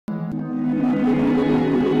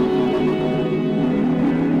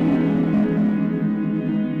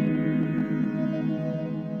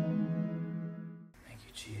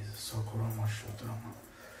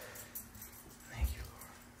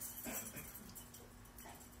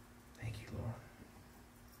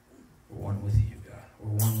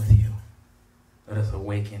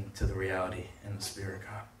awaken to the reality in the Spirit,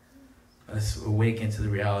 God. Let us awaken to the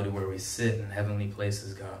reality where we sit in heavenly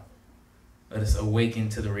places, God. Let us awaken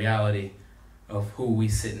to the reality of who we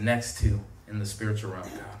sit next to in the spiritual realm,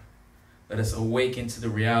 God. Let us awaken to the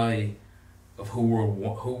reality of who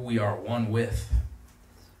we are one with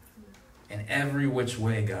in every which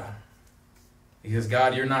way, God. Because,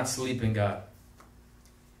 God, you're not sleeping, God.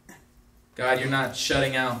 God, you're not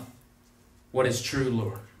shutting out what is true,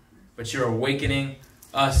 Lord. But you're awakening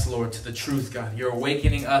us, Lord, to the truth, God. You're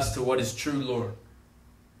awakening us to what is true, Lord.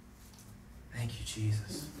 Thank you,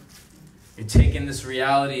 Jesus. You're taking this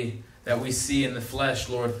reality that we see in the flesh,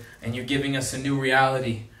 Lord, and you're giving us a new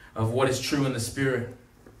reality of what is true in the Spirit.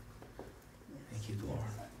 Thank you, Lord.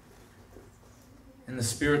 In the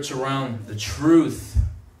spiritual realm, the truth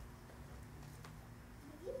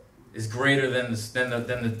is greater than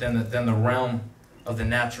the realm of the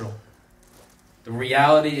natural. The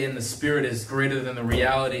reality in the Spirit is greater than the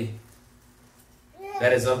reality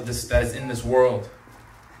that is in this world.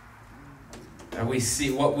 That we see,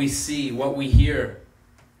 what we hear,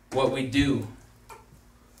 what we do.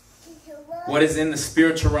 What is in the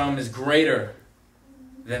spiritual realm is greater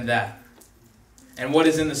than that. And what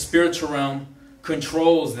is in the spiritual realm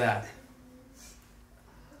controls that.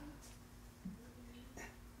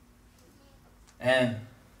 And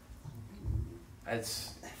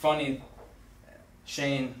it's funny,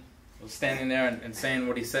 Shane was standing there and saying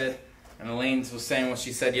what he said, and Elaine was saying what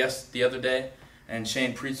she said the other day, and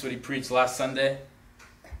Shane preached what he preached last Sunday.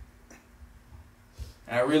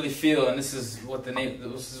 And I really feel, and this is what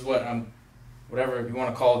whatever you want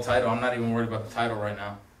to call the title, I'm not even worried about the title right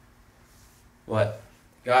now. But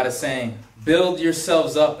God is saying, build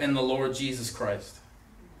yourselves up in the Lord Jesus Christ.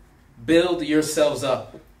 Build yourselves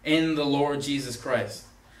up in the Lord Jesus Christ.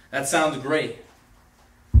 That sounds great,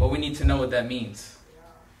 but we need to know what that means.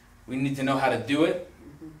 We need to know how to do it,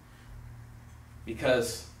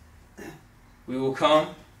 because we will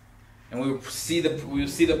come and we will see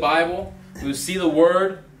the Bible, we will see the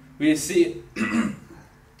Word, we will see. Can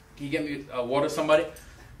you get me water, somebody?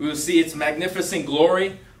 We will see its magnificent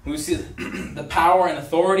glory. We will see the power and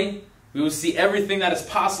authority. We will see everything that is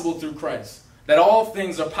possible through Christ. That all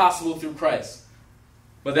things are possible through Christ.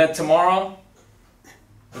 But that tomorrow,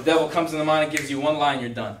 the devil comes in the mind and gives you one line, you're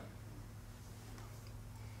done.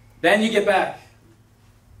 Then you get back.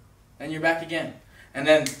 Then you're back again. And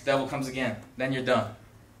then the devil comes again. Then you're done.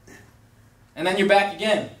 And then you're back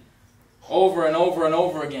again. Over and over and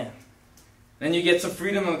over again. Then you get some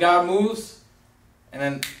freedom and God moves. And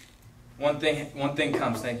then one thing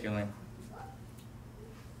comes. Thank you, Elaine.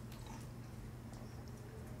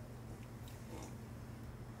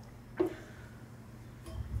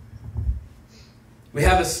 We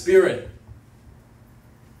have a spirit.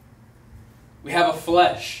 We have a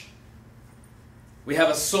flesh. We have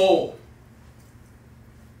a soul.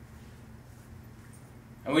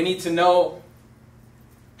 And we need to know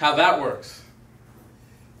how that works,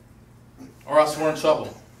 or else we're in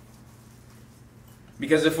trouble.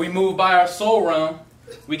 Because if we move by our soul realm,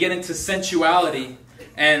 we get into sensuality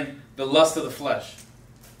and the lust of the flesh.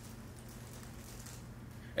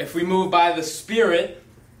 If we move by the Spirit,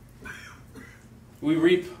 we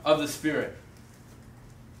reap of the Spirit.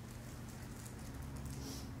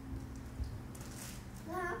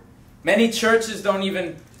 Many churches don't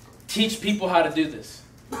even teach people how to do this.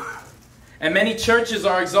 And many churches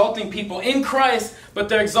are exalting people in Christ, but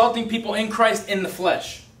they're exalting people in Christ in the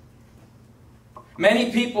flesh.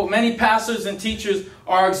 Many people, many pastors and teachers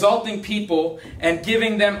are exalting people and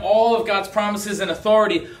giving them all of God's promises and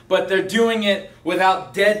authority, but they're doing it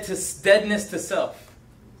without deadness to self.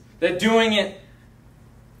 They're doing it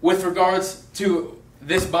with regards to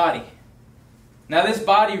this body. Now this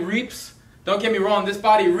body reaps, don't get me wrong, this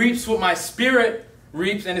body reaps what my spirit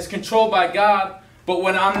reaps and is controlled by God, but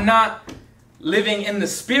when I'm not living in the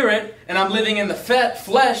Spirit and I'm living in the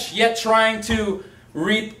flesh, yet trying to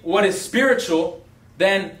reap what is spiritual,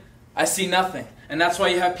 then I see nothing. And that's why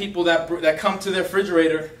you have people that come to their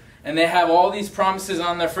refrigerator and they have all these promises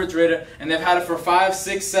on their refrigerator and they've had it for 5,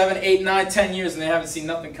 6, 7, 8, 9, 10 years and they haven't seen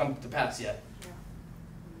nothing come to pass yet.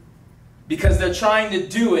 Because they're trying to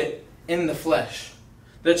do it in the flesh.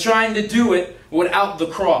 They're trying to do it without the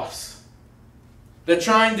cross. They're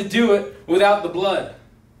trying to do it without the blood.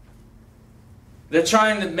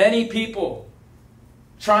 Many people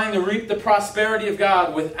trying to reap the prosperity of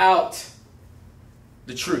God without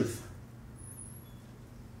the truth.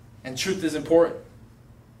 And truth is important.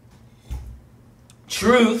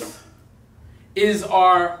 Truth is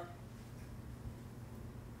our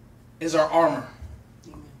armor.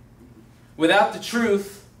 Without the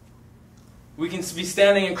truth, we can be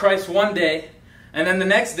standing in Christ one day, and then the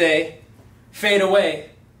next day fade away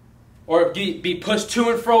or be pushed to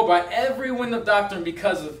and fro by every wind of doctrine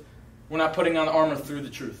because of we're not putting on the armor through the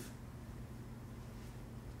truth.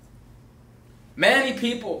 Many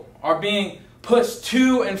people are being pushed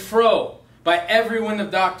to and fro by every wind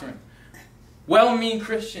of doctrine. Well-meaning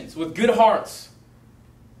Christians with good hearts.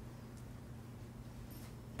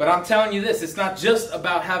 But I'm telling you this, it's not just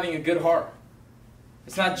about having a good heart.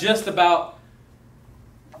 It's not just about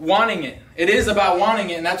wanting it. It is about wanting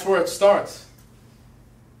it, and that's where it starts.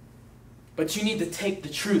 But you need to take the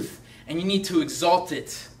truth, and you need to exalt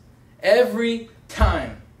it every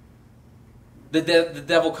time the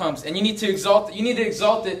devil comes. And you need to exalt it. You need to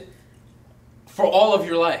exalt it for all of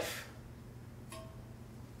your life.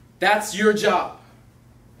 That's your job.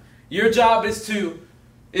 Your job is to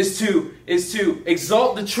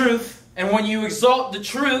exalt the truth, and when you exalt the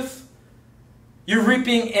truth, you're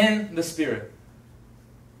reaping in the Spirit.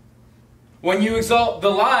 When you exalt the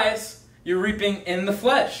lies, you're reaping in the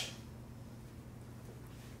flesh.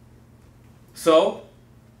 So,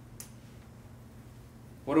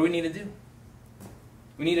 what do we need to do?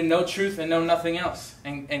 We need to know truth and know nothing else,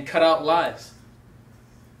 and cut out lies.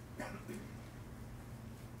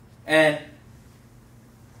 And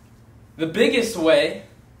the biggest way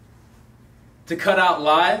to cut out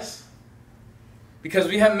lies, because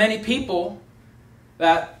we have many people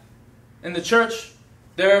that in the church,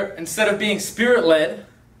 they're, instead of being spirit-led,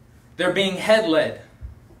 they're being head-led.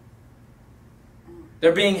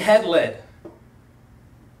 They're being head-led.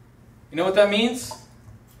 You know what that means?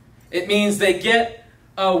 It means they get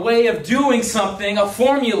a way of doing something, a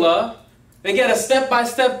formula. They get a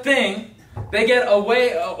step-by-step thing. They get a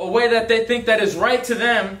way that they think that is right to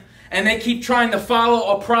them, and they keep trying to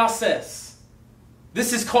follow a process.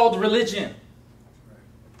 This is called religion.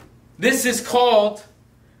 This is called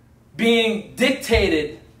being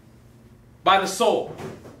dictated by the soul.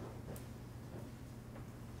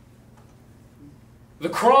 The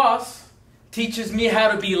cross teaches me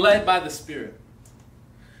how to be led by the Spirit.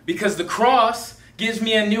 Because the cross gives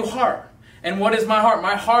me a new heart. And what is my heart?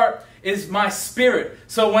 My heart is my spirit.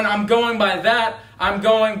 So when I'm going by that, I'm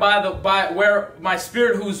going by where my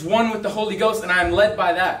spirit, who's one with the Holy Ghost, and I'm led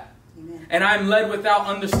by that. Amen. And I'm led without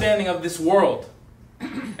understanding of this world.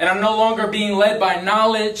 And I'm no longer being led by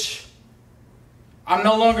knowledge. I'm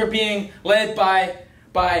no longer being led by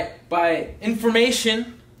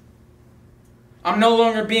information. I'm no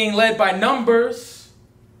longer being led by numbers.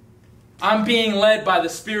 I'm being led by the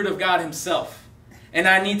Spirit of God Himself. And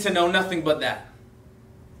I need to know nothing but that.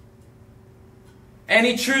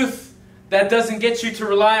 Any truth that doesn't get you to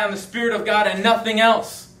rely on the Spirit of God and nothing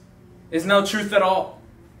else is no truth at all.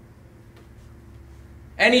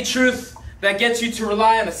 Any truth that gets you to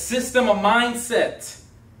rely on a system, a mindset,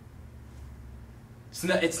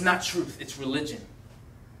 it's not truth, it's religion.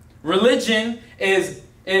 Religion is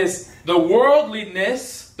the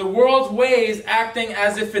worldliness, the world's ways acting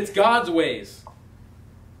as if it's God's ways.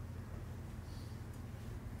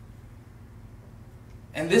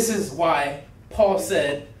 And this is why Paul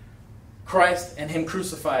said, Christ and Him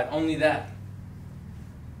crucified, only that.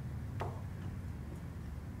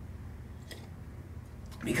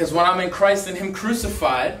 Because when I'm in Christ and Him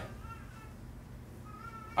crucified,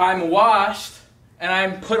 I'm washed and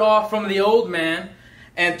I'm put off from the old man,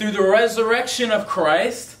 and through the resurrection of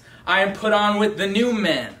Christ, I am put on with the new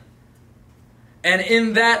man. And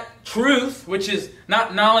in that truth, which is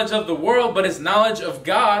not knowledge of the world, but is knowledge of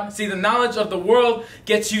God. See, the knowledge of the world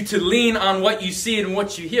gets you to lean on what you see and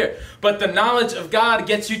what you hear. But the knowledge of God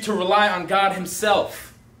gets you to rely on God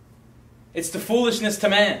Himself. It's the foolishness to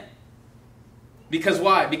man. Because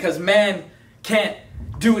why? Because man can't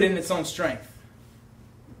do it in its own strength.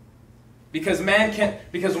 Because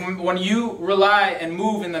when you rely and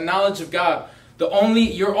move in the knowledge of God,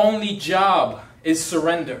 your only job is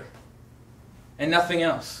surrender. And nothing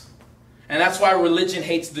else. And that's why religion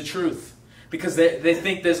hates the truth. Because they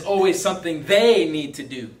think there's always something they need to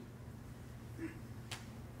do.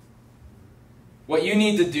 What you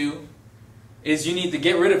need to do is you need to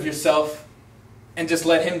get rid of yourself and just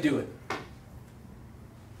let Him do it.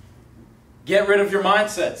 Get rid of your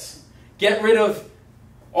mindsets. Get rid of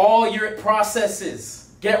all your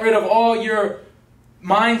processes. Get rid of all your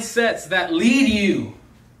mindsets that lead you.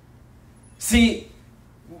 See,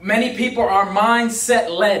 many people are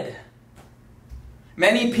mindset-led.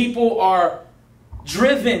 Many people are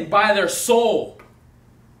driven by their soul.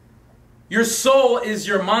 Your soul is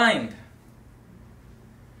your mind.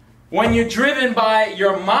 When you're driven by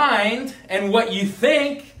your mind and what you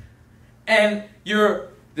think, and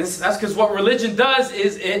that's because what religion does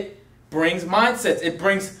is it brings mindsets. It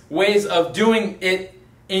brings ways of doing it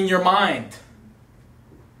in your mind.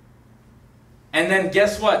 And then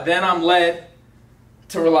guess what? Then I'm led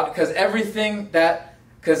to rely, because everything that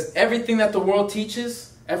the world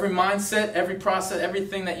teaches, every mindset, every process,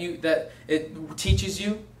 everything that it teaches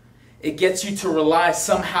you, it gets you to rely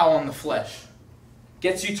somehow on the flesh.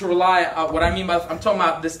 Gets you to rely on what I mean by, I'm talking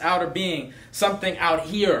about this outer being, something out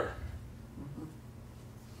here.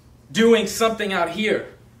 Doing something out here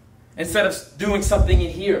instead of doing something in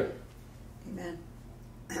here. Amen.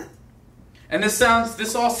 And this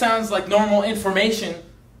all sounds like normal information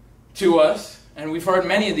to us, and we've heard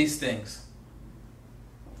many of these things.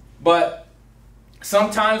 But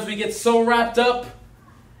sometimes we get so wrapped up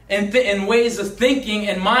in ways of thinking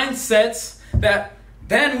and mindsets that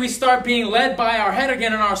then we start being led by our head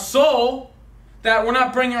again and our soul, that we're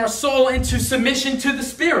not bringing our soul into submission to the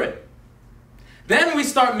Spirit. Then we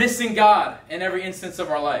start missing God in every instance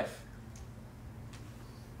of our life.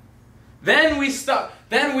 Then we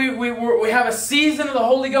have a season of the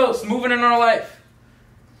Holy Ghost moving in our life.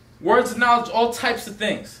 Words of knowledge, all types of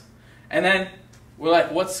things. And then we're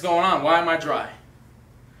like, what's going on? Why am I dry?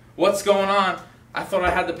 What's going on? I thought I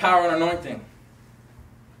had the power and anointing.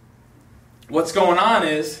 What's going on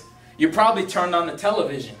is you probably turned on the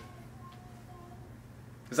television.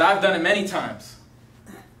 Because I've done it many times.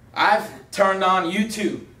 I've turned on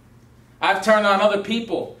YouTube. I've turned on other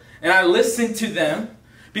people. And I listen to them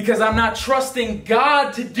because I'm not trusting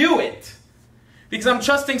God to do it. Because I'm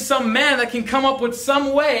trusting some man that can come up with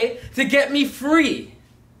some way to get me free.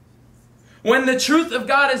 When the truth of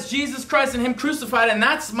God is Jesus Christ and Him crucified, and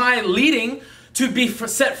that's my leading to be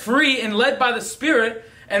set free and led by the Spirit,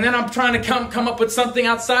 and then I'm trying to come up with something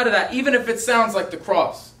outside of that, even if it sounds like the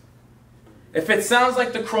cross. If it sounds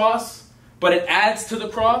like the cross, but it adds to the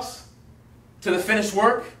cross, to the finished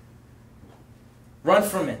work, run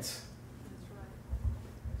from it.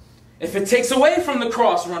 If it takes away from the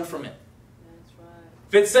cross, run from it.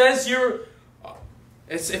 If it says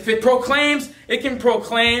if it proclaims, it can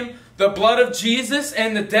proclaim the blood of Jesus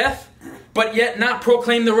and the death, but yet not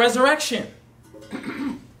proclaim the resurrection.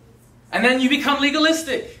 And then you become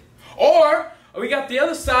legalistic. Or we got the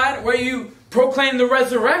other side where you proclaim the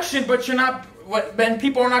resurrection, but when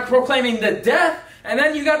people are not proclaiming the death, and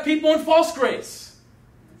then you got people in false grace,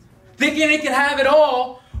 thinking they can have it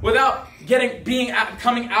all without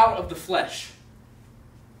coming out of the flesh.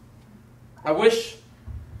 I wish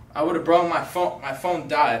I would have brought my phone. My phone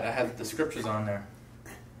died. I had the scriptures on there.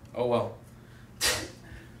 Oh well.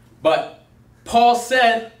 But Paul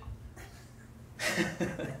said,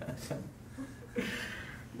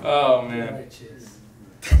 oh man.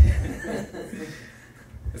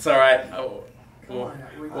 It's all right.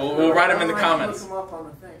 We'll write them in the comments. Look them up on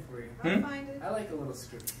the thing for you. I like a little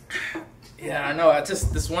scripture. Yeah, I know.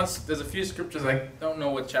 There's a few scriptures I don't know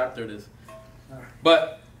what chapter it is.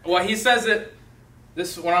 But he says it.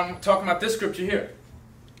 When I'm talking about this scripture here,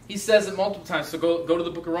 he says it multiple times. So go to the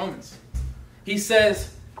book of Romans. He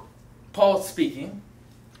says, Paul's speaking,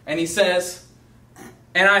 and he says,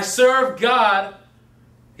 "And I serve God."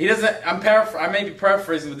 He doesn't. I may be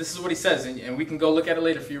paraphrasing, but this is what he says, and we can go look at it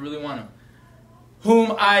later if you really want to.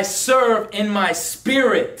 Whom I serve in my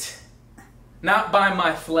spirit, not by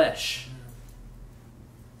my flesh.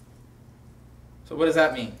 So what does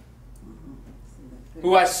that mean?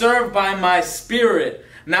 Who I serve by my spirit,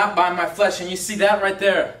 not by my flesh. And you see that right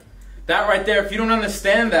there. That right there, if you don't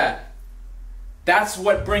understand that, that's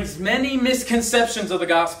what brings many misconceptions of the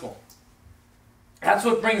gospel. That's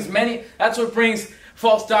what brings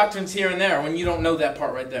false doctrines here and there when you don't know that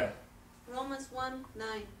part right there. Romans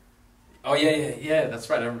 1:9. Oh, yeah, that's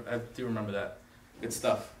right. I do remember that. Good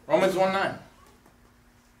stuff. Romans 1:9.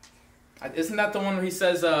 Isn't that the one where he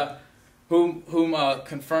says, whom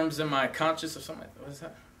confirms in my conscience or something? What is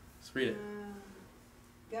that? Let's read it.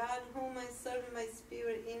 God, whom I serve in my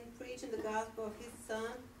spirit in preaching the gospel of His Son,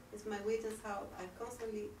 is my witness how I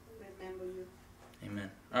constantly remember you. Amen.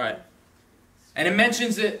 all right. And it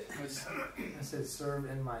mentions it. It says, serve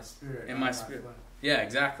in my spirit. In my spirit. Yeah,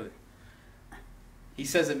 exactly. He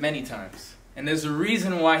says it many times. And there's a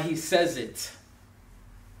reason why he says it.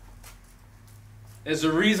 There's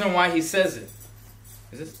a reason why he says it.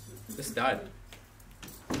 Is this died?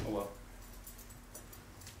 Oh well.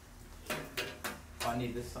 Oh, I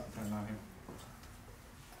need this something on here.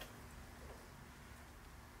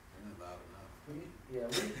 Yeah,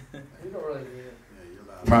 we don't really need it. Yeah, you're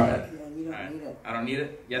loud. Right. Yeah, you don't need it. I don't need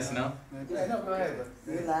it? Yes, no? Yeah, no, go ahead.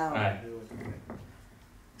 You're loud. All right.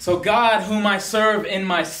 So God, whom I serve in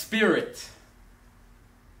my spirit.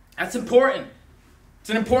 That's important. It's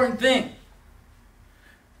an important thing.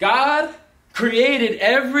 God created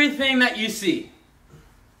everything that you see.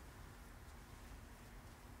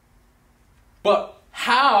 But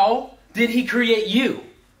how did he create you?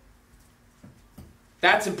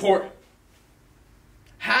 That's important.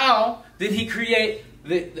 How did he create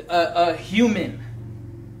a human?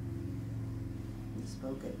 He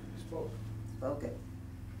spoke it. Spoke it.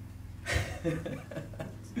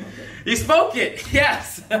 He spoke it,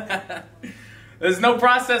 yes. There's no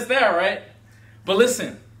process there, right? But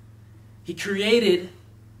listen, he created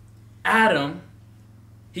Adam,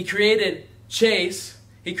 he created Chase,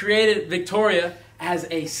 he created Victoria as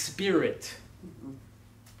a spirit.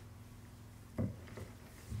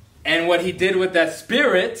 And what he did with that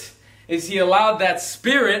spirit is he allowed that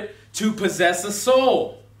spirit to possess a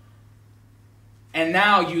soul. And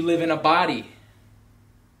now you live in a body.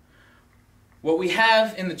 What we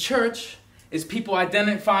have in the church is people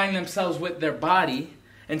identifying themselves with their body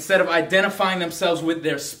instead of identifying themselves with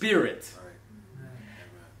their spirit.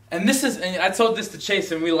 And I told this to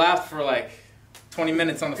Chase and we laughed for like 20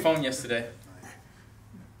 minutes on the phone yesterday.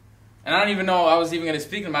 And I don't even know I was even going to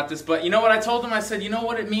speak about this, but you know what I told him? I said, you know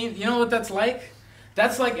what it means? You know what that's like?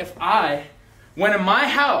 That's like if I went in my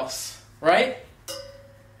house, right?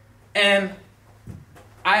 And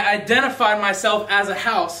I identified myself as a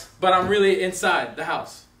house, but I'm really inside the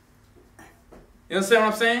house. You understand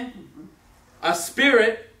what I'm saying? A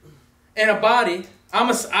spirit in a body.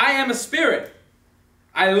 I am a spirit.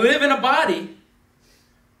 I live in a body.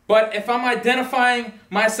 But if I'm identifying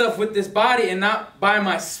myself with this body and not by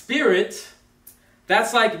my spirit,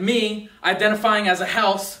 that's like me identifying as a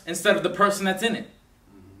house instead of the person that's in it.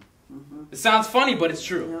 It sounds funny, but it's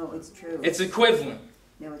true. No, it's true. It's equivalent.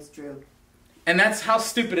 No, it's true. And that's how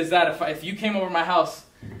stupid is that if you came over my house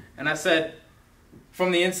and I said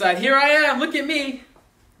from the inside, here I am, look at me.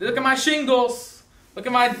 Look at my shingles. Look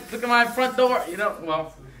at my front door.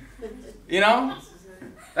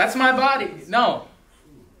 That's my body. No.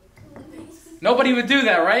 Nobody would do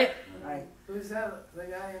that, right? Right. Who's that? The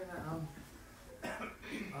guy in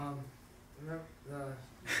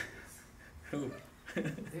Who?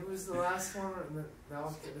 He was the last one.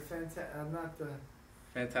 Not the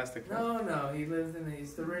Fantastic. No. He lives in.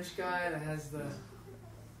 He's the rich guy that has the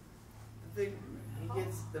big. He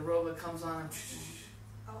gets the robot comes on.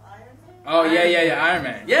 Oh yeah, Iron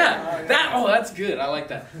Man. Yeah, that's good. I like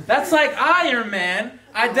that. That's like Iron Man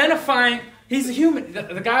identifying. He's a human.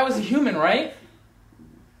 The guy was a human, right?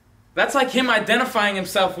 That's like him identifying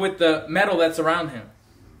himself with the metal that's around him.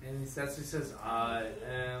 And that's what he says. I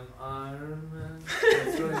am Iron Man.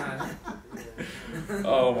 That's really nice.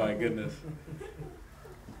 Oh my goodness.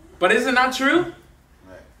 But is it not true?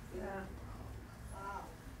 Yeah.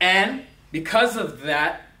 And because of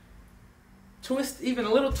that even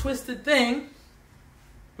a little twisted thing,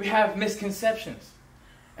 we have misconceptions,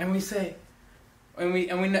 and we say, and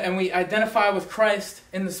we identify with Christ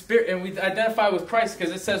in the spirit, and we identify with Christ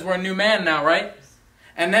because it says we're a new man now, right?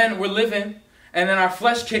 And then we're living, and then our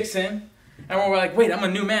flesh kicks in, and we're like, wait, I'm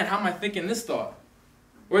a new man. How am I thinking this thought?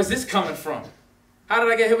 Where's this coming from? How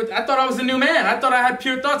did I get hit with? I thought I was a new man. I thought I had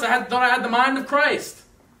pure thoughts. Thought I had the mind of Christ.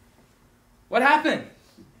 What happened?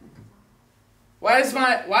 Why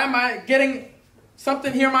am I getting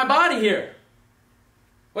something here in my body here?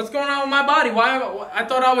 What's going on with my body? I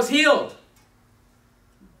thought I was healed.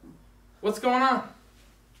 What's going on?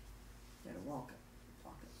 You gotta walk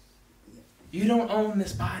it. Yeah. You don't own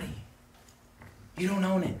this body. You don't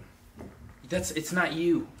own it. It's not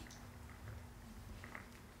you.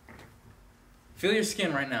 Feel your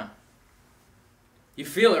skin right now. You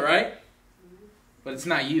feel it, right? But it's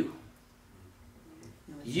not you.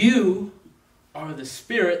 You are the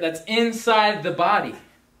spirit that's inside the body.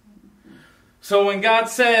 So when God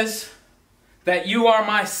says that you are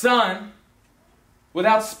my son,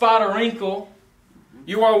 without spot or wrinkle,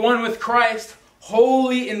 you are one with Christ,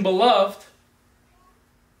 holy and beloved,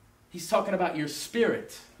 he's talking about your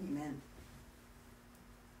spirit. Amen.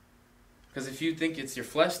 Because if you think it's your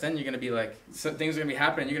flesh, then you're going to be like, things are going to be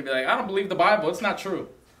happening. You're going to be like, I don't believe the Bible. It's not true.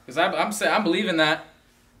 Because I'm believing that.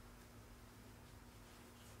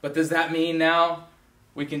 But does that mean now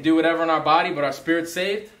we can do whatever in our body, but our spirit's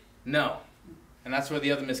saved? No. And that's where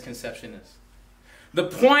the other misconception is. The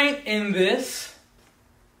point in this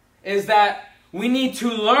is that we need to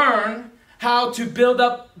learn how to build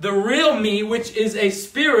up the real me, which is a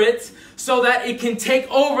spirit, so that it can take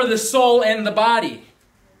over the soul and the body.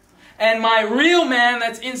 And my real man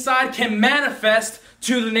that's inside can manifest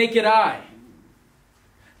to the naked eye.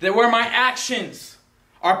 That where my actions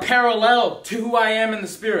are parallel to who I am in the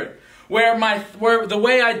spirit. Where the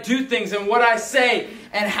way I do things and what I say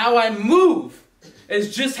and how I move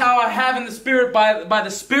is just how I have in the spirit by the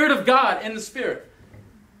Spirit of God in the spirit.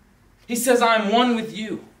 He says, I'm one with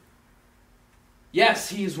you. Yes,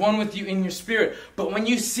 he is one with you in your spirit. But when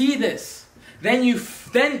you see this, then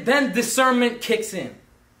discernment kicks in.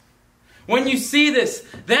 When you see this,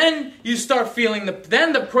 then you start feeling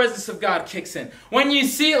then the presence of God kicks in. When you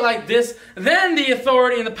see it like this, then the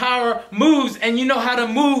authority and the power moves, and you know how to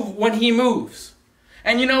move when he moves.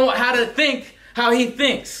 And you know how to think how he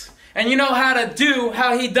thinks. And you know how to do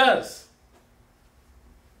how he does.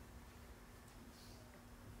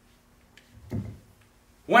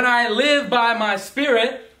 When I live by my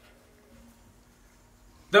spirit,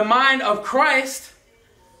 the mind of Christ,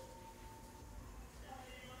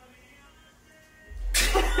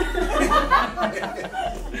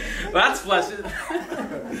 that's blessed.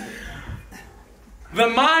 The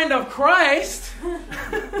mind of Christ.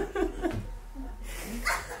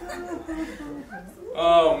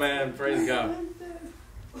 Oh man, praise God.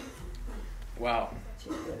 Wow.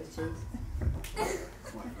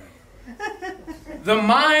 The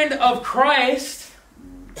mind of Christ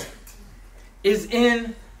is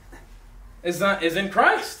in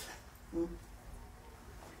Christ.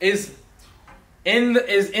 Is in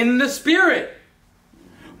the Spirit.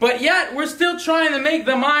 But yet we're still trying to make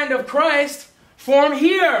the mind of Christ form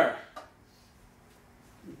here.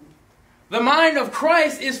 The mind of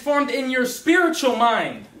Christ is formed in your spiritual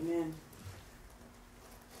mind. Amen.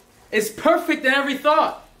 It's perfect in every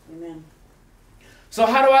thought. Amen. So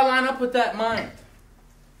how do I line up with that mind?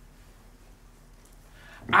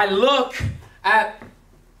 I look at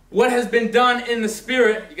what has been done in the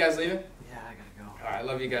Spirit. You guys leaving? Yeah, I gotta go. All right, I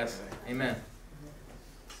love you guys. Amen.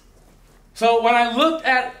 So when I look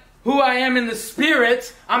at who I am in the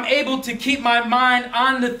Spirit, I'm able to keep my mind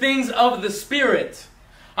on the things of the Spirit.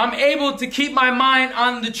 I'm able to keep my mind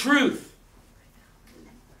on the truth.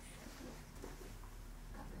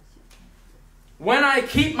 When I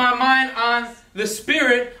keep my mind on the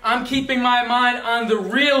Spirit, I'm keeping my mind on the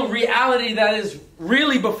real reality that is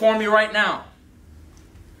really before me right now.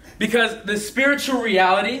 Because the spiritual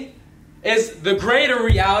reality is the greater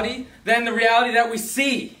reality than the reality that we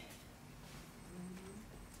see.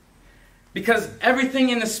 Because everything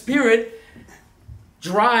in the Spirit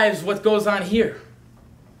drives what goes on here.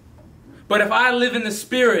 But if I live in the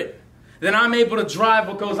Spirit, then I'm able to drive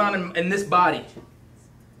what goes on in this body.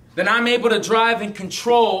 Then I'm able to drive and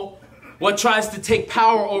control what tries to take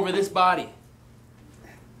power over this body.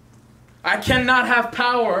 I cannot have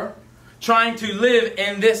power trying to live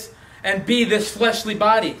in this and be this fleshly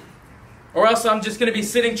body. Or else I'm just going to be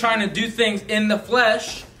sitting trying to do things in the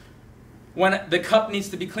flesh when the cup needs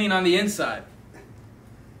to be clean on the inside.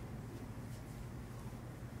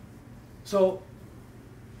 So,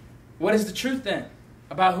 what is the truth then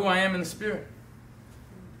about who I am in the Spirit?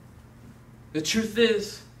 The truth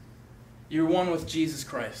is, you're one with Jesus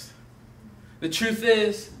Christ. The truth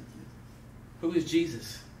is, who is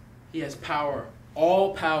Jesus? He has power,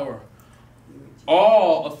 all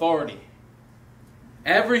authority.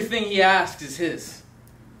 Everything he asks is his.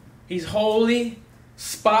 He's holy,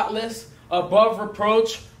 spotless, above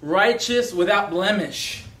reproach, righteous, without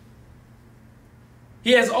blemish.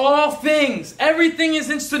 He has all things. Everything is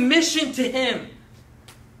in submission to him.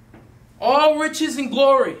 All riches and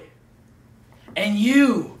glory. And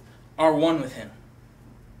you are one with him.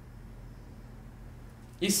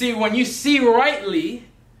 You see, when you see rightly,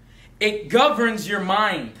 it governs your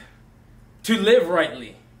mind to live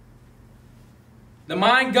rightly. The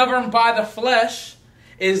mind governed by the flesh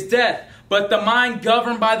is death, but the mind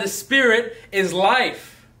governed by the Spirit is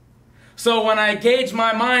life. So when I gauge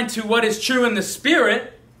my mind to what is true in the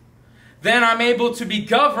Spirit, then I'm able to be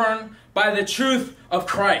governed by the truth of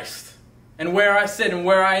Christ and where I sit and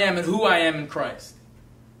where I am and who I am in Christ.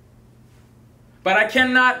 But I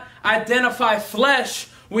cannot identify flesh,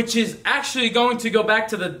 which is actually going to go back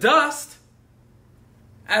to the dust,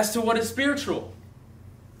 as to what is spiritual.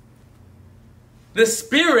 The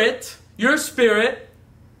Spirit, your spirit,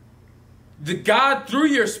 the God through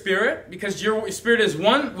your spirit, because your spirit is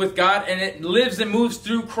one with God and it lives and moves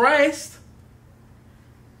through Christ,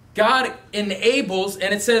 God enables,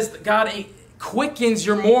 and it says God quickens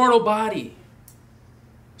your mortal body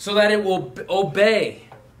so that it will obey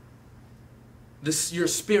your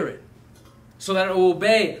spirit, so that it will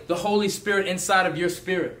obey the Holy Spirit inside of your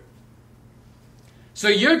spirit. So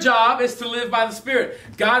your job is to live by the Spirit.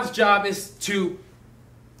 God's job is to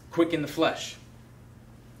quicken the flesh.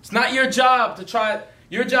 It's not your job to try.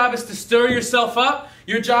 Your job is to stir yourself up.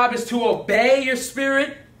 Your job is to obey your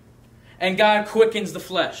spirit. And God quickens the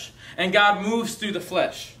flesh. And God moves through the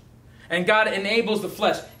flesh. And God enables the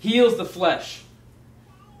flesh. Heals the flesh.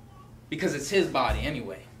 Because it's his body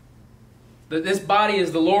anyway. This body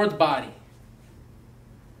is the Lord's body.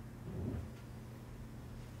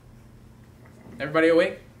 Everybody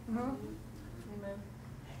awake? Amen.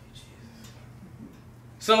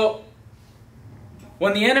 So,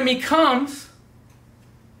 when the enemy comes,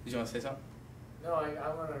 did you want to say something? No, I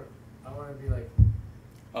want to be like.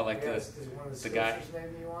 Oh, like I guess, one of the guy. Maybe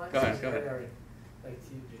you want. Go ahead. Like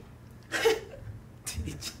TJ.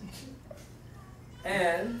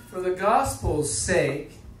 And for the gospel's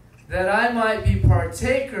sake, that I might be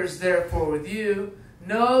partakers therefore with you,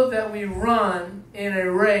 know that we run in a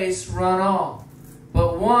race, run all,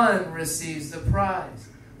 but one receives the prize.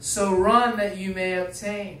 So run that you may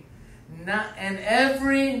obtain. And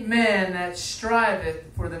every man that striveth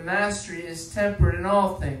for the mastery is temperate in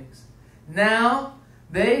all things. Now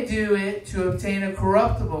they do it to obtain a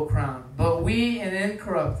corruptible crown, but we an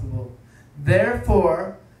incorruptible.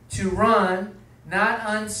 Therefore, to run, not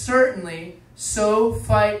uncertainly, so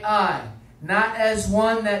fight I, not as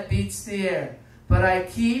one that beats the air, but I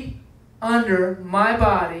keep under my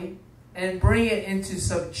body and bring it into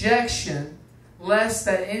subjection, lest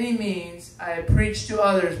that any means I preach to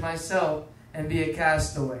others myself and be a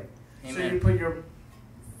castaway. Amen. So you put your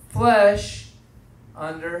flesh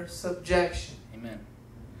under subjection. Amen.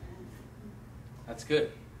 That's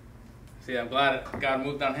good. See, I'm glad God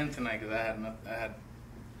moved on him tonight because I had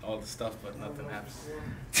all the stuff, but nothing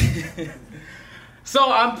happened.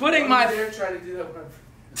 So I'm putting my. Try to do that one.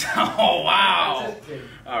 Oh wow!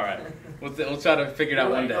 All right, we'll try to figure it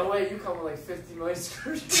out one day. No way, you come with like 50 million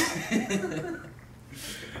screws.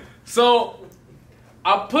 So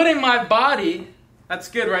I'm putting my body. That's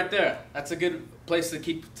good right there. That's a good place to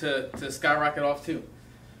keep to skyrocket off too.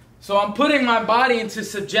 So I'm putting my body into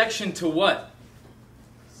subjection to what?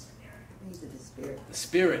 The Spirit. The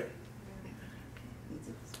Spirit.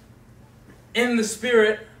 In the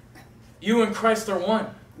Spirit, you and Christ are one.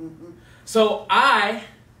 Mm-hmm. So I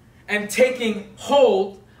am taking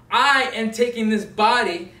hold. I am taking this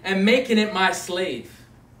body and making it my slave.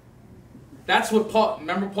 That's what Paul.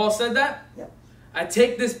 Remember Paul said that? Yep. I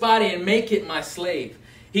take this body and make it my slave.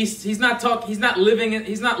 He's not talking. He's not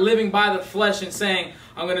living by the flesh and saying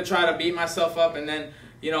I'm going to try to beat myself up and then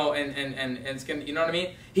and it's gonna, you know what I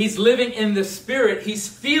mean? He's living in the Spirit. He's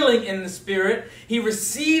feeling in the Spirit. He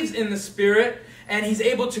receives in the Spirit, and he's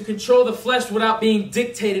able to control the flesh without being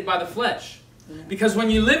dictated by the flesh. Because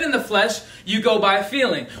when you live in the flesh, you go by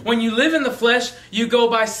feeling. When you live in the flesh, you go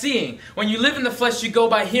by seeing. When you live in the flesh, you go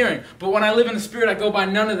by hearing. But when I live in the Spirit, I go by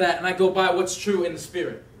none of that, and I go by what's true in the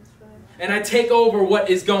Spirit. And I take over what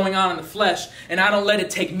is going on in the flesh, and I don't let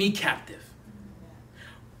it take me captive.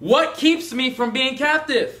 What keeps me from being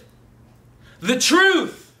captive? The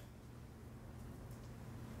truth.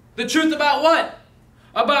 The truth about what?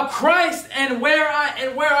 About Christ and where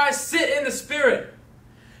I sit in the Spirit.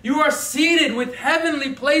 You are seated with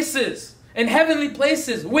heavenly places, in heavenly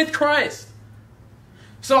places with Christ.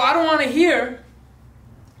 So I don't want to hear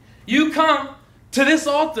you come to this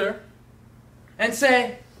altar and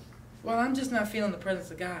say, well, I'm just not feeling the presence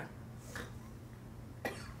of God.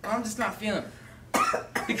 I'm just not feeling it.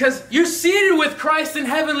 Because you're seated with Christ in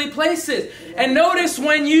heavenly places. And notice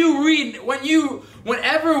whenever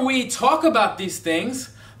we talk about these things,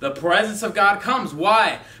 the presence of God comes.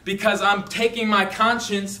 Why? Because I'm taking my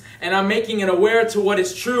conscience and I'm making it aware to what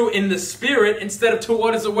is true in the Spirit instead of to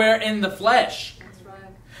what is aware in the flesh. That's right.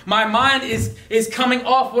 My mind is coming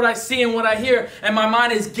off what I see and what I hear, and my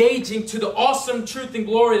mind is gauging to the awesome truth and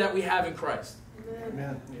glory that we have in Christ.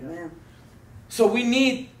 Amen. Amen. So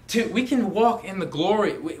we can walk in the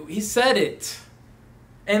glory. He said it.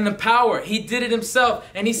 And the power. He did it himself.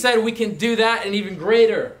 And he said we can do that and even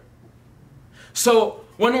greater. So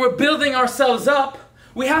when we're building ourselves up,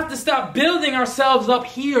 we have to stop building ourselves up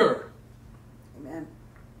here. Amen.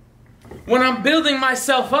 When I'm building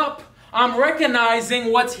myself up, I'm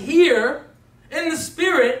recognizing what's here in the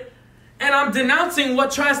Spirit, and I'm denouncing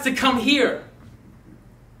what tries to come here.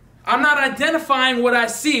 I'm not identifying what I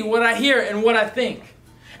see, what I hear, and what I think.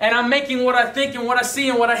 And I'm making what I think and what I see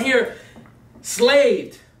and what I hear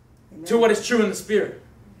slaved to what is true in the Spirit.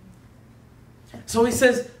 So he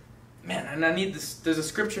says, man, and I need this. There's a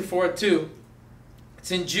scripture for it too. It's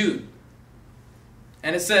in Jude.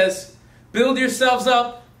 And it says, build yourselves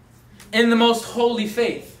up in the most holy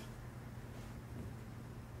faith.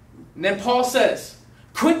 And then Paul says,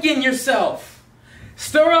 quicken yourself.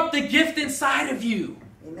 Stir up the gift inside of you.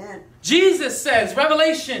 Amen. Jesus says,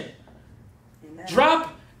 Revelation, Amen.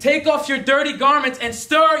 Take off your dirty garments and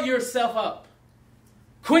stir yourself up.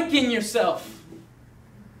 Quicken yourself.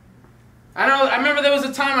 I remember there was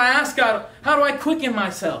a time I asked God, how do I quicken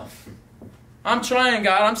myself? I'm trying,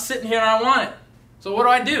 God. I'm sitting here and I want it. So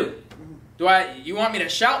what do? You want me to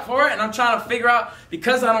shout for it? And I'm trying to figure out,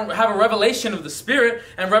 because I don't have a revelation of the Spirit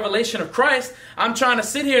and revelation of Christ, I'm trying to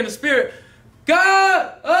sit here in the Spirit,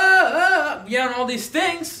 God, yelling all these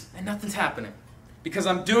things, and nothing's happening. Because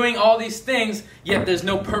I'm doing all these things, yet there's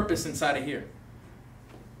no purpose inside of here.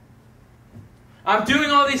 I'm doing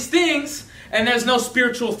all these things, and there's no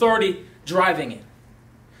spiritual authority driving it.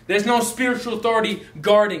 There's no spiritual authority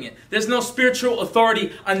guarding it. There's no spiritual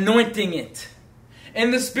authority anointing it.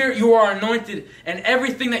 In the Spirit, you are anointed, and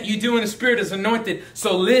everything that you do in the Spirit is anointed.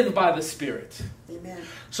 So live by the Spirit. Amen.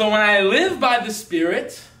 So when I live by the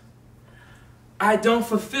Spirit, I don't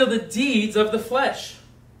fulfill the deeds of the flesh.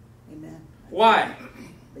 Amen. Why?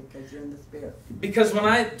 Because you're in the Spirit. Because when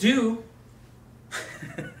I do...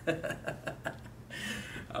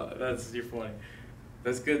 Oh, you're funny.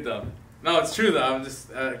 That's good, though. No, it's true, though. I'm just...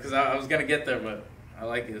 Because I was going to get there, but I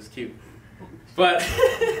like it. It's cute. But...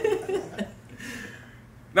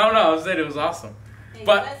 No, I was saying it was awesome. Hey,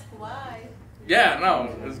 But... that's why. Yeah, no,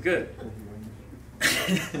 it was good.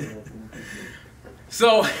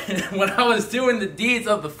 So, when I was doing the deeds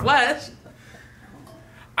of the flesh,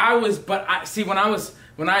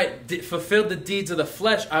 when I fulfilled the deeds of the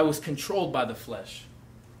flesh, I was controlled by the flesh.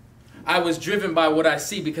 I was driven by what I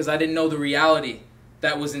see because I didn't know the reality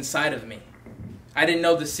that was inside of me. I didn't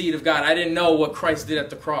know the seed of God. I didn't know what Christ did at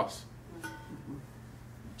the cross.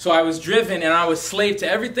 So I was driven and I was slave to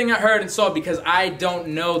everything I heard and saw because I don't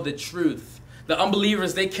know the truth. The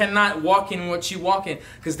unbelievers, they cannot walk in what you walk in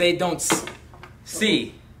because they don't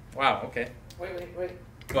see. Wow, okay. Wait.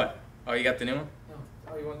 What? Oh, you got the new one? No.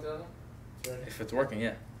 Oh, you want the other one? If it's working,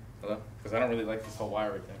 yeah. Hello? Because I don't really like this whole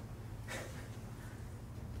wiring thing.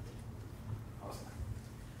 Awesome.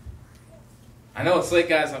 I know it's late,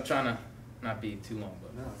 guys. I'm trying to not be too long.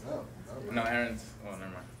 But no, Aaron's... Oh, never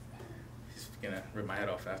mind. He's going to rip my head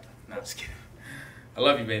off after. No, I'm just kidding. I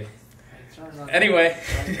love you, baby. Anyway.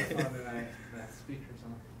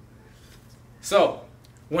 So,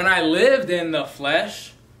 when I lived in the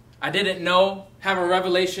flesh, I didn't have a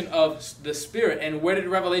revelation of the Spirit. And where did the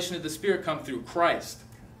revelation of the Spirit come through? Christ.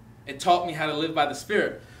 It taught me how to live by the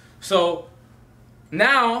Spirit. So,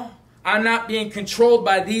 now, I'm not being controlled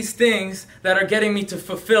by these things that are getting me to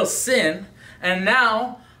fulfill sin. And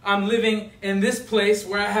now, I'm living in this place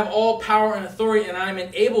where I have all power and authority and I'm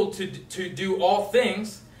able to do all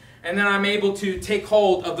things. And then I'm able to take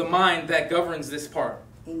hold of the mind that governs this part.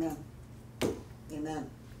 Amen. Amen.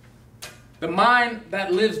 The mind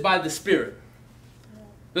that lives by the Spirit.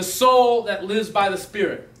 The soul that lives by the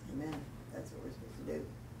Spirit. Amen. That's what we're supposed to do.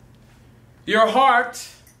 Your heart,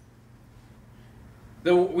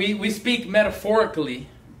 we speak metaphorically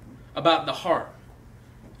about the heart.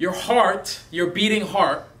 Your heart, your beating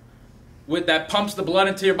heart, that pumps the blood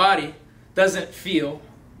into your body, doesn't feel,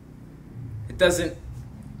 it doesn't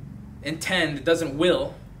intend, it doesn't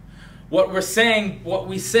will. What we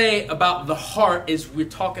say about the heart is we're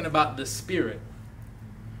talking about the Spirit.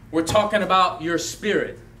 We're talking about your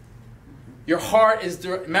spirit. Your heart is,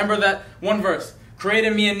 remember that one verse, create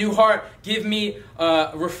in me a new heart, give me,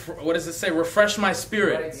 what does it say? Refresh my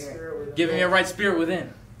spirit. Give me a right spirit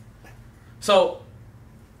within. So,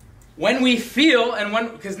 when we feel,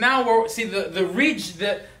 and because now we're, see,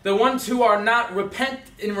 the ones who are not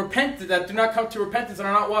repentant, that do not come to repentance and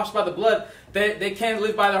are not washed by the blood, they can't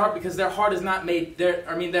live by their heart because their heart is not made,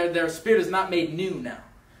 their spirit is not made new now.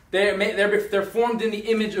 They're formed in the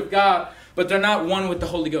image of God, but they're not one with the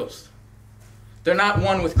Holy Ghost. They're not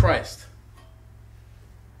one with Christ.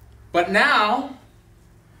 But now,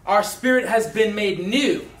 our spirit has been made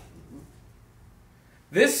new.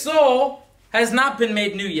 This soul has not been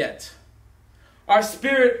made new yet. Our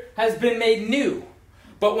spirit has been made new.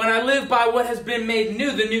 But when I live by what has been made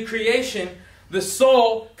new, the new creation, the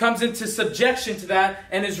soul comes into subjection to that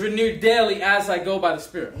and is renewed daily as I go by the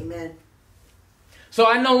Spirit. Amen. So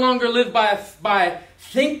I no longer live by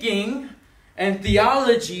thinking and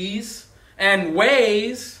theologies and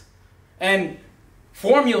ways and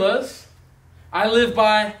formulas. I live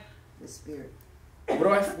by the Spirit. What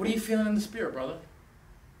are you feeling in the Spirit, brother?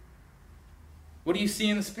 What do you see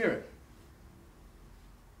in the Spirit?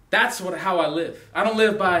 That's how I live. I don't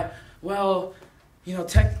live by, well,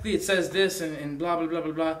 technically it says this and blah, blah, blah,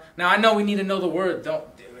 blah, blah. Now, I know we need to know the Word.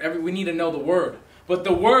 We need to know the Word. But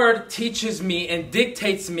the Word teaches me and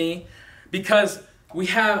dictates me because we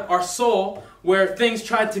have our soul where things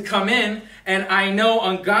tried to come in and I know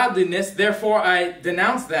ungodliness. Therefore, I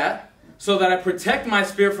denounce that so that I protect my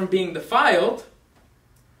spirit from being defiled.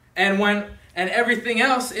 And everything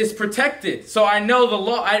else is protected. So I know the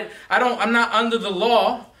law. I'm not under the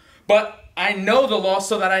law, but I know the law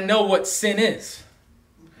so that I know what sin is.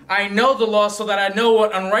 I know the law so that I know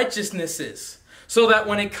what unrighteousness is. So that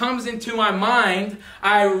when it comes into my mind,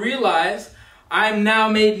 I realize I'm now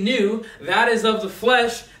made new. That is of the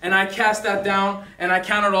flesh, and I cast that down, and I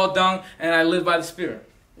count it all dung, and I live by the Spirit.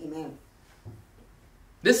 Amen.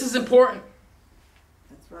 This is important.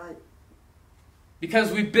 That's right.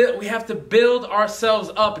 Because we have to build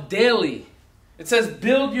ourselves up daily. It says,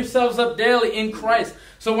 build yourselves up daily in Christ.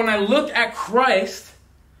 So when I look at Christ,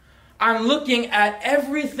 I'm looking at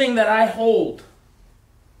everything that I hold.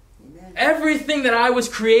 Amen. Everything that I was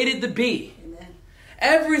created to be. Amen.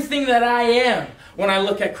 Everything that I am when I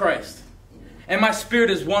look at Christ. Amen. And my spirit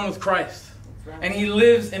is one with Christ. That's right. And He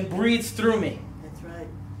lives and breathes through me That's right.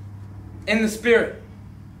 in the Spirit.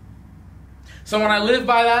 So when I live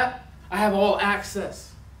by that, I have all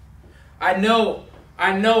access. I know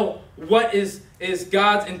what is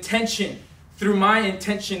God's intention through my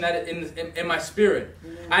intention that in my spirit.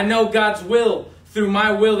 Amen. I know God's will through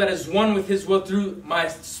my will that is one with His will through my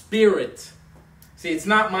spirit. See,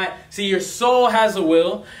 your soul has a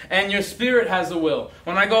will and your spirit has a will.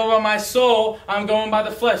 When I go by my soul, I'm going by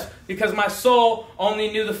the flesh because my soul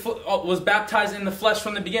only was baptized in the flesh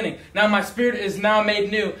from the beginning. Now my spirit is now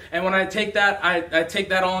made new, and when I take that, I take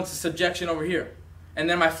that all into subjection over here. And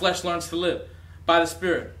then my flesh learns to live by the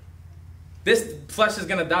Spirit. This flesh is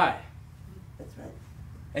going to die. That's right.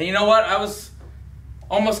 And you know what? I was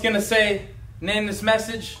almost going to name this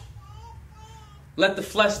message, Let the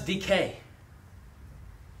Flesh Decay.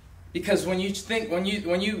 Because when you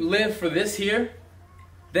live for this here,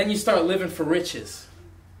 then you start living for riches.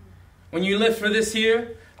 When you live for this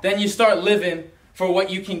here, then you start living for what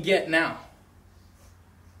you can get now.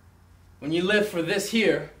 When you live for this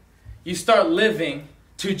here, you start living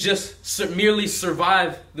to just merely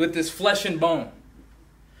survive with this flesh and bone.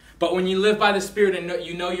 But when you live by the Spirit and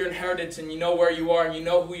you know your inheritance and you know where you are and you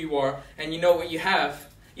know who you are and you know what you have,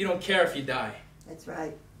 you don't care if you die. That's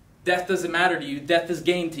right. Death doesn't matter to you. Death is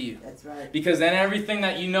gain to you. That's right. Because then everything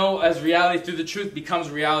that you know as reality through the truth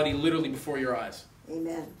becomes reality literally before your eyes.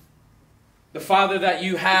 Amen. The Father that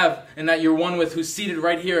you have and that you're one with, who's seated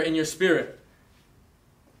right here in your spirit,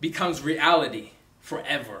 becomes reality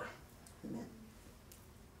forever. Amen.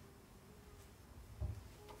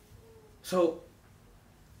 So,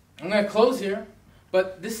 I'm going to close here,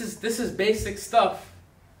 but this is basic stuff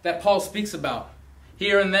that Paul speaks about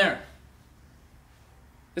here and there.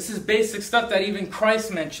 This is basic stuff that even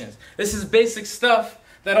Christ mentions. This is basic stuff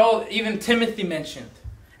that even Timothy mentioned.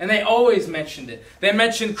 And they always mentioned it. They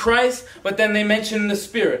mentioned Christ, but then they mentioned the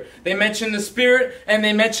Spirit. They mentioned the Spirit, and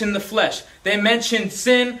they mentioned the flesh. They mentioned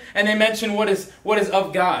sin, and they mentioned what is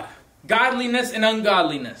of God. Godliness and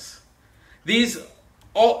ungodliness.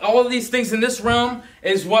 All of these things in this realm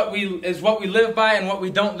is what we live by and what we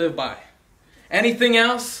don't live by. Anything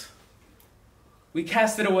else, we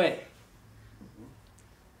cast it away.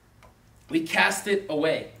 We cast it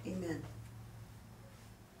away. Amen.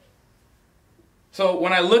 So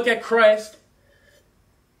when I look at Christ,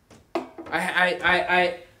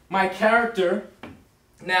 my character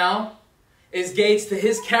now is gauged to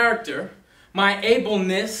His character. My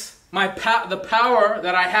ableness, the power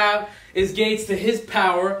that I have is gauged to His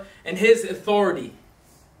power and His authority.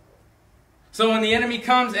 So when the enemy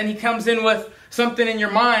comes and he comes in with something in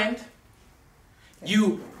your mind,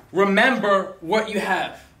 you remember what you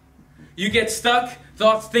have. You get stuck,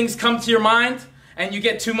 things come to your mind, and you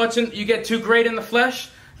get too great in the flesh.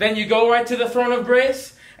 Then you go right to the throne of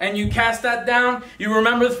grace, and you cast that down. You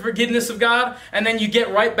remember the forgiveness of God, and then you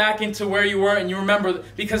get right back into where you were, and you remember.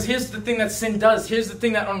 Because here's the thing that sin does. Here's the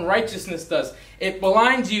thing that unrighteousness does. It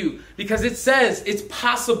blinds you, because it says it's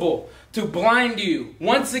possible to blind you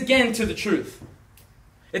once again to the truth.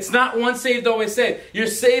 It's not once saved, always saved. You're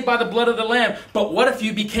saved by the blood of the Lamb. But what if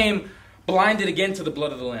you became blinded again to the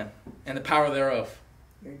blood of the Lamb and the power thereof?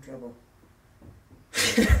 You're in trouble.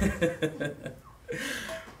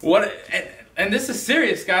 And this is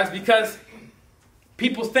serious, guys, because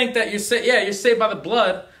people think that you're saved by the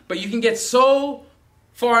blood, but you can get so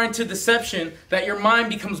far into deception that your mind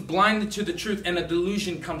becomes blinded to the truth and a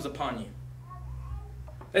delusion comes upon you.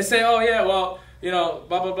 They say, oh yeah, well,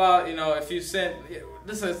 blah, blah, blah, if you sin.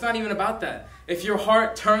 Listen, it's not even about that. If your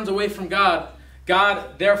heart turns away from God,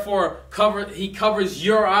 God, therefore, He covers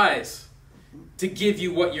your eyes to give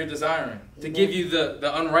you what you're desiring, to give you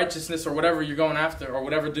the unrighteousness or whatever you're going after, or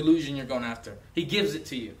whatever delusion you're going after. He gives it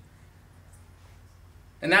to you.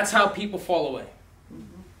 And that's how people fall away.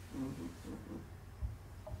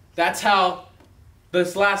 That's how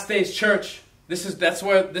this last days church, this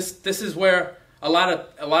is where a lot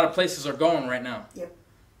of places are going right now. Yep.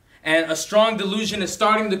 And a strong delusion is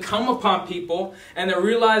starting to come upon people, and they're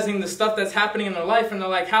realizing the stuff that's happening in their life, and they're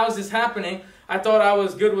like, how is this happening? I thought I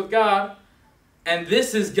was good with God. And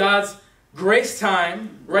this is God's grace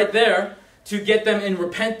time right there to get them in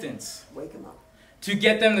repentance. Wake them up. To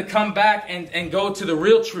get them to come back and go to the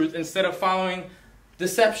real truth instead of following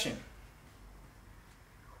deception.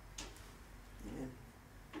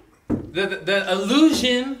 The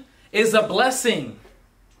illusion is a blessing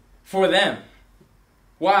for them.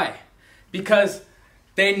 Why? Because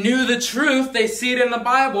they knew the truth, they see it in the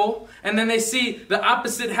Bible, and then they see the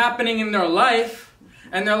opposite happening in their life,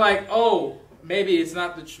 and they're like, oh, maybe it's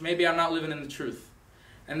not maybe I'm not living in the truth.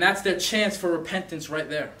 And that's their chance for repentance right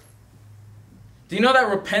there. Do you know that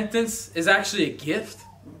repentance is actually a gift?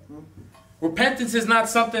 Repentance is not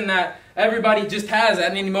something that everybody just has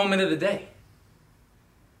at any moment of the day.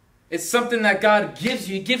 It's something that God gives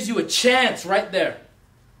you. He gives you a chance right there.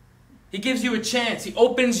 He gives you a chance. He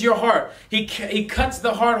opens your heart. He cuts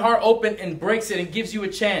the hard heart open and breaks it and gives you a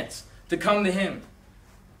chance to come to Him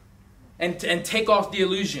and take off the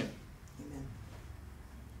illusion. Amen.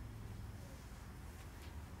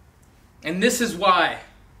 And this is why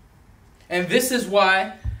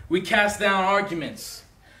we cast down arguments.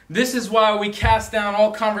 This is why we cast down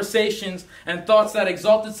all conversations and thoughts that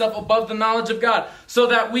exalt itself above the knowledge of God, so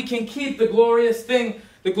that we can keep the glorious thing,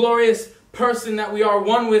 the glorious person that we are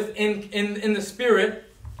one with in the Spirit,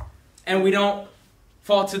 and we don't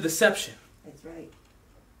fall to deception. That's right.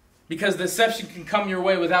 Because deception can come your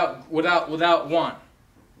way without want.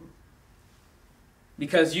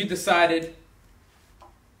 Because you decided,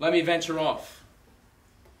 let me venture off.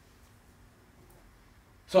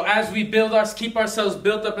 So as we keep ourselves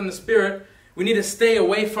built up in the Spirit, we need to stay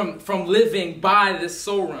away from living by this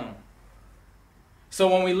soul realm. So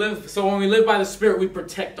when we live by the Spirit, we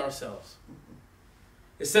protect ourselves.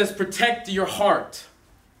 It says protect your heart.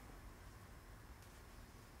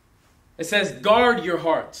 It says guard your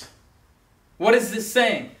heart. What is this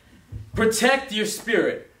saying? Protect your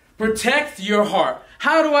spirit. Protect your heart.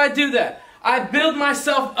 How do I do that? I build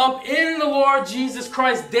myself up in the Lord Jesus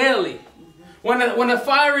Christ daily. When a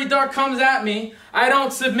fiery dart comes at me, I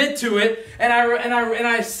don't submit to it, and I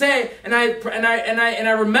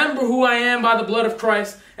remember who I am by the blood of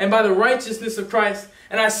Christ and by the righteousness of Christ,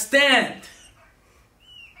 and I stand.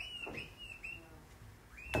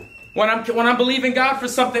 When I'm believing God for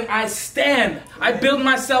something, I stand. I build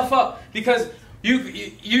myself up, because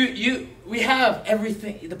we have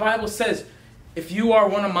everything. The Bible says, if you are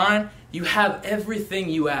one of mine, you have everything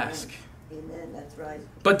you ask. Amen. That's right.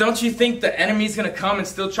 But don't you think the enemy's going to come and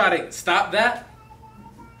still try to stop that?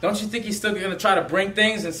 Don't you think he's still going to try to bring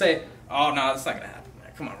things and say, oh, no, that's not going to happen,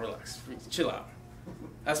 man. Come on, relax. Chill out.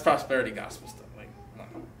 That's prosperity gospel stuff. Like, come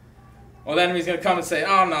on. Well, the enemy's going to come and say,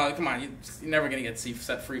 oh, no, come on. You're never going to get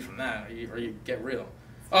set free from that, or you get real.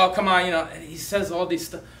 Oh, come on, and he says all these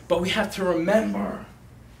stuff. But we have to remember.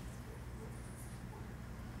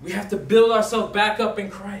 We have to build ourselves back up in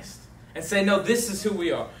Christ and say, no, this is who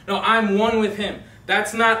we are. No, I'm one with Him.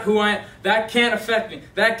 That's not who I am. That can't affect me.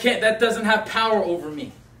 That doesn't have power over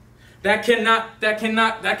me. That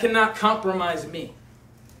cannot compromise me.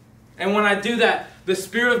 And when I do that, the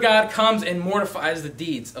Spirit of God comes and mortifies the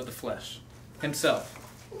deeds of the flesh Himself.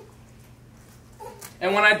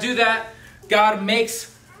 And when I do that,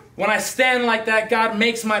 when I stand like that, God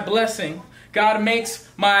makes my blessing. God makes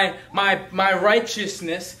my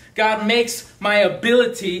righteousness. God makes my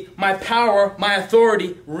ability, my power, my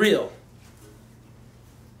authority real.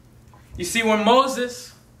 You see, when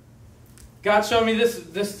Moses, God showed me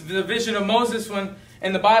the vision of Moses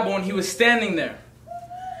in the Bible when he was standing there.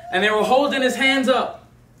 And they were holding his hands up.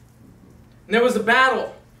 And there was a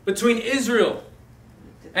battle between Israel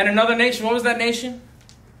and another nation. What was that nation?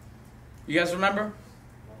 You guys remember?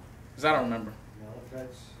 Because I don't remember.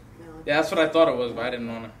 Yeah, that's what I thought it was, but I didn't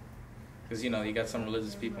want to. Because, you got some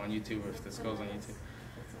religious people on YouTube, if this goes on YouTube.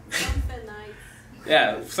 Something-ites.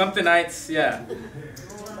 Yeah, something-ites, yeah.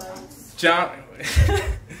 John.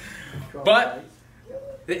 But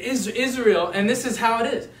Israel, and this is how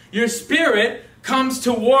it is. Your spirit comes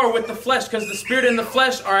to war with the flesh, because the spirit and the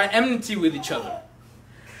flesh are at enmity with each other.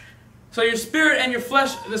 So your spirit and your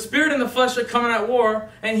flesh, the spirit and the flesh are coming at war,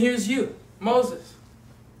 and here's you, Moses.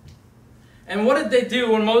 And what did they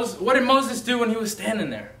do what did Moses do when he was standing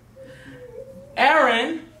there?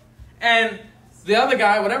 Aaron and the other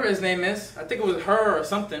guy, whatever his name is, I think it was Hur or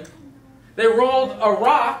something, they rolled a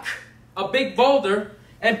rock, a big boulder,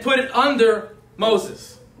 and put it under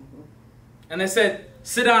Moses. And they said,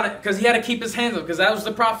 sit on it, because he had to keep his hands up, because that was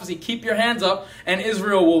the prophecy. Keep your hands up, and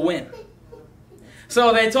Israel will win.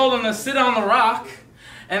 So they told him to sit on the rock,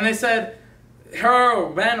 and they said, her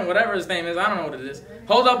or Ben or whatever his name is, I don't know what it is,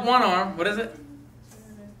 hold up one arm. What is it?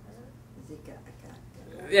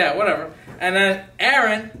 Yeah, whatever. And then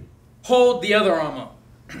Aaron hold the other arm up.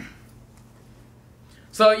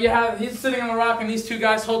 So he's sitting on the rock and these two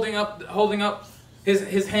guys holding up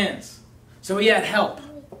his hands. So he had help.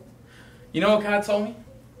 You know what God told me?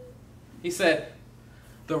 He said,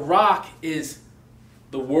 the rock is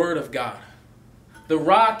the Word of God. The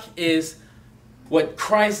rock is what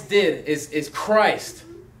Christ did, is Christ,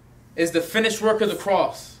 is the finished work of the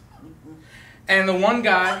cross. And the one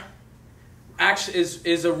guy actually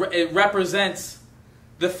it represents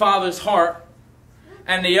the Father's heart,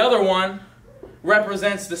 and the other one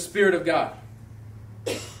represents the Spirit of God.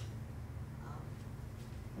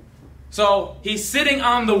 So he's sitting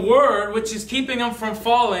on the Word, which is keeping him from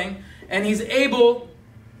falling, and he's able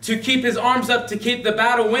to keep his arms up to keep the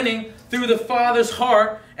battle winning through the Father's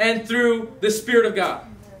heart and through the Spirit of God.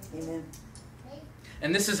 Amen.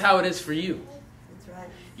 And this is how it is for you. That's right.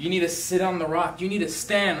 You need to sit on the rock. You need to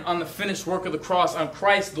stand on the finished work of the cross, on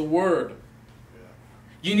Christ the Word.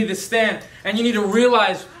 You need to stand and you need to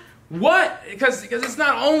realize what, because it's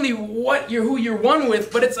not only who you're one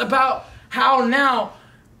with, but it's about how now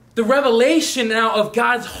the revelation now of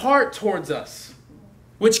God's heart towards us,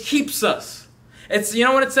 which keeps us. It's, you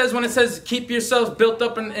know what it says when it says keep yourselves built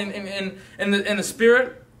up in the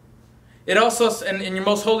Spirit? It also, in your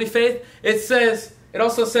most holy faith, it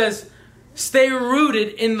also says stay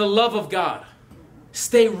rooted in the love of God.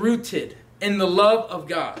 Stay rooted in the love of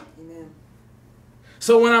God. Amen.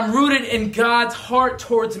 So when I'm rooted in God's heart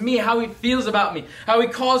towards me, how He feels about me, how He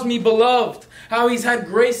calls me beloved, how He's had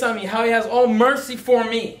grace on me, how He has all mercy for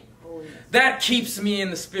me, that keeps me in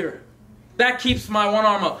the Spirit. That keeps my one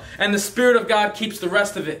arm up. And the Spirit of God keeps the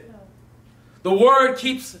rest of it. The Word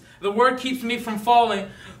keeps me from falling.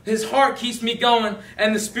 His heart keeps me going.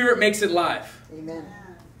 And the Spirit makes it live. Amen.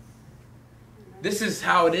 This is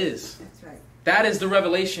how it is. That's right. That is the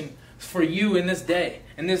revelation for you in this day,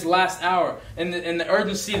 in this last hour, in the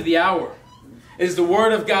urgency of the hour. Is the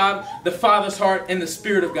Word of God, the Father's heart, and the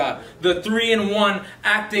Spirit of God. The 3-in-1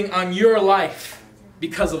 acting on your life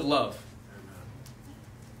because of love.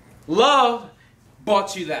 Love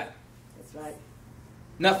bought you that. That's right.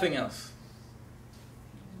 Nothing else.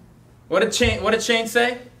 What did Shane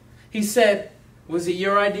say? He said, was it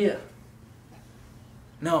your idea?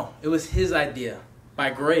 No, it was his idea.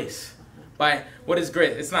 By grace. By, what is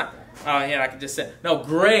grace? It's not, oh yeah, I could just say. No,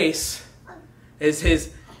 grace is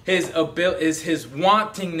his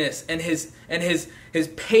wantingness and his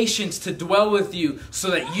patience to dwell with you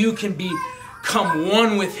so that you can become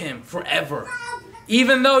one with Him forever.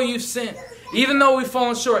 Even though you've sinned, even though we've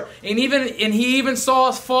fallen short, and He even saw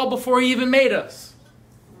us fall before He even made us.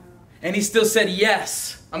 And He still said,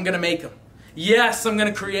 yes, I'm going to make him. Yes, I'm going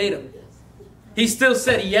to create him. He still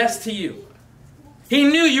said yes to you. He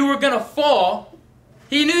knew you were going to fall.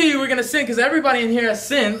 He knew you were going to sin because everybody in here has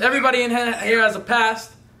sinned. Everybody in here has a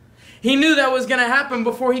past. He knew that was going to happen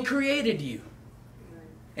before He created you.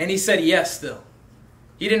 And He said yes still.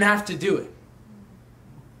 He didn't have to do it.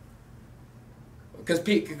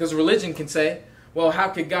 Because religion can say, well, how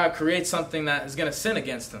could God create something that is going to sin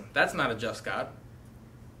against Him? That's not a just God.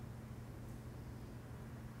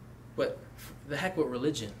 But the heck with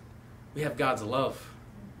religion. We have God's love.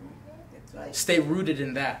 That's right. Stay rooted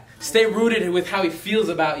in that. Stay rooted with how He feels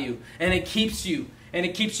about you. And it keeps you. And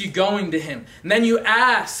it keeps you going to Him. And then you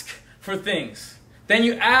ask for things. Then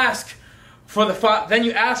you ask for the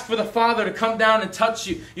Father to come down and touch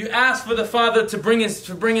you. You ask for the Father to bring his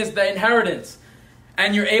the inheritance.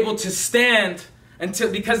 And you're able to stand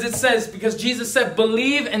because Jesus said,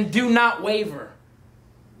 believe and do not waver.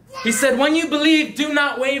 He said, when you believe, do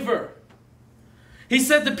not waver. He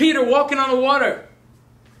said to Peter, walking on the water.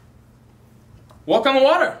 Walk on the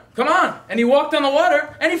water. Come on. And he walked on the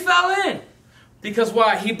water and he fell in. Because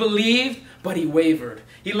why? He believed, but he wavered.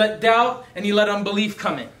 He let doubt and he let unbelief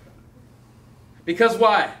come in. Because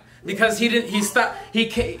why? Because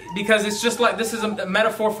because it's just like, this is a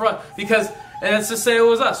metaphor for us. And let's just say it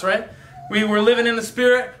was us, right? We were living in the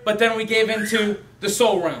Spirit, but then we gave into the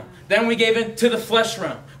soul realm. Then we gave into the flesh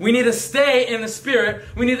realm. We need to stay in the Spirit.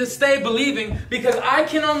 We need to stay believing, because I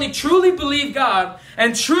can only truly believe God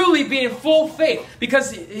and truly be in full faith.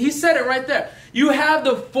 Because He said it right there. You have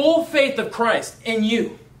the full faith of Christ in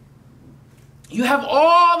you. You have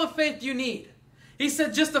all the faith you need. He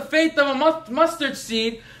said just the faith of a mustard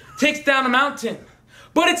seed takes down a mountain.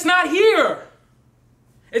 But it's not here.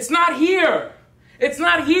 It's not here. It's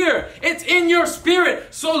not here. It's in your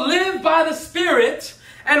spirit. So live by the Spirit.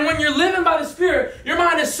 And when you're living by the Spirit, your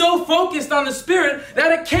mind is so focused on the Spirit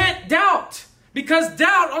that it can't doubt. Because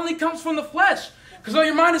doubt only comes from the flesh. Because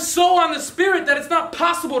your mind is so on the Spirit that it's not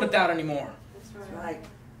possible to doubt anymore. That's right.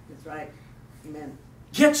 That's right. Amen.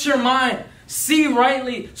 Get your mind. See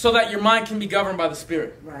rightly so that your mind can be governed by the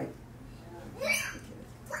Spirit. Right.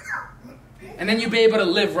 And then you'll be able to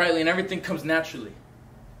live rightly and everything comes naturally.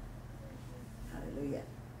 Hallelujah.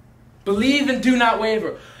 Believe and do not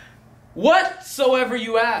waver. Whatsoever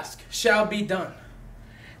you ask shall be done.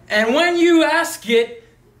 And when you ask it,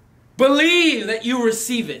 believe that you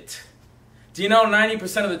receive it. Do you know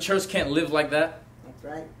 90% of the church can't live like that? That's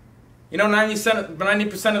right. You know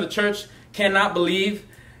 90% of the church cannot believe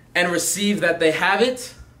and receive that they have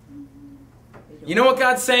it? You know what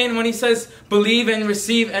God's saying when He says believe and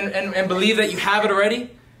receive and believe that you have it already?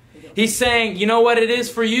 He's saying, you know what it is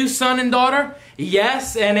for you, son and daughter?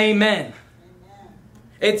 Yes and amen.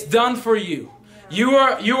 It's done for you. You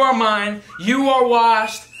are mine. You are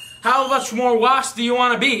washed. How much more washed do you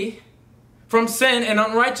want to be from sin and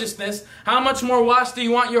unrighteousness? How much more washed do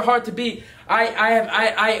you want your heart to be?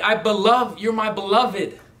 You're my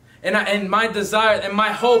beloved. And my desire and my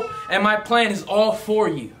hope and my plan is all for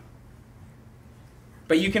you.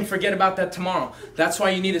 But you can forget about that tomorrow. That's why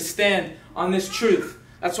you need to stand on this truth.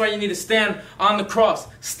 That's why you need to stand on the cross.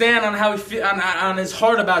 Stand on how He feel, on His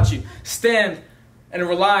heart about you. Stand and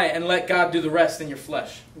rely and let God do the rest in your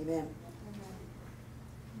flesh. Amen.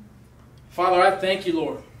 Father, I thank you,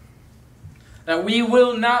 Lord, that we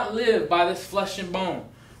will not live by this flesh and bone.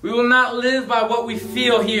 We will not live by what we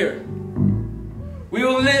feel here. We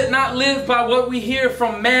will not live by what we hear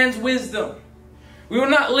from man's wisdom. We will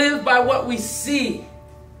not live by what we see.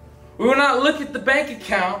 We will not look at the bank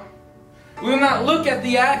account. We will not look at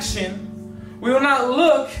the action. We will not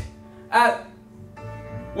look at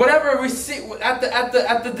whatever we see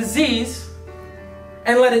at the disease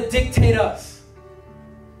and let it dictate us.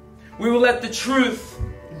 We will let the truth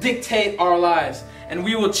dictate our lives, and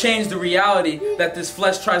we will change the reality that this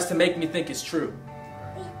flesh tries to make me think is true.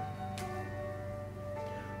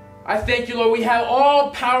 I thank you, Lord, we have all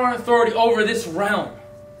power and authority over this realm.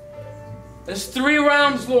 There's 3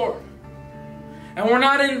 realms, Lord. And we're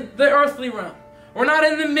not in the earthly realm. We're not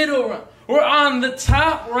in the middle realm. We're on the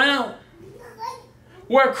top realm,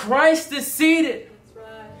 where Christ is seated.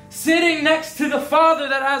 Sitting next to the Father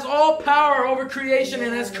that has all power over creation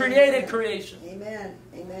and has created creation. Amen.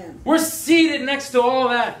 Amen. We're seated next to all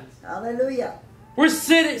that. Hallelujah. We're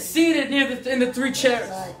seated in the 3 chairs.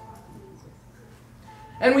 That's right.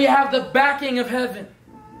 And we have the backing of heaven.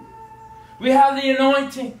 We have the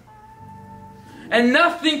anointing. And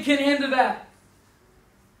nothing can hinder that.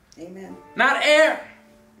 Amen. Not air.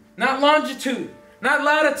 Not longitude. Not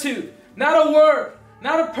latitude. Not a word.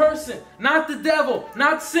 Not a person. Not the devil.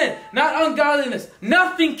 Not sin. Not ungodliness.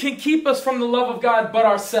 Nothing can keep us from the love of God but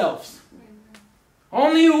ourselves.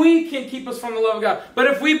 Only we can keep us from the love of God. But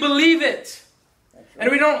if we believe it,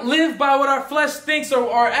 and we don't live by what our flesh thinks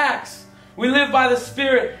or acts, we live by the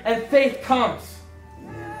Spirit, and faith comes.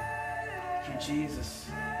 Thank you, Jesus.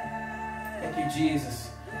 Thank you, Jesus.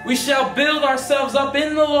 We shall build ourselves up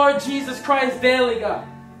in the Lord Jesus Christ daily, God.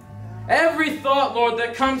 Every thought, Lord,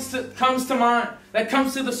 that comes to mind, that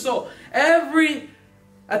comes to the soul, every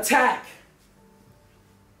attack,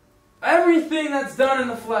 everything that's done in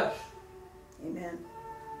the flesh, Amen.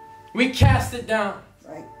 we cast it down.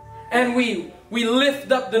 Right. And we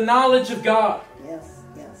lift up the knowledge of God. Yes.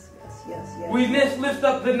 Yes. We lift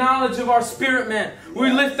up the knowledge of our spirit man.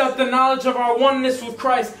 We lift up the knowledge of our oneness with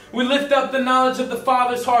Christ. We lift up the knowledge of the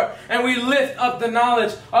Father's heart. And we lift up the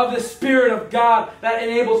knowledge of the Spirit of God that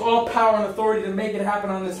enables all power and authority to make it happen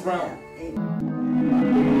on this realm.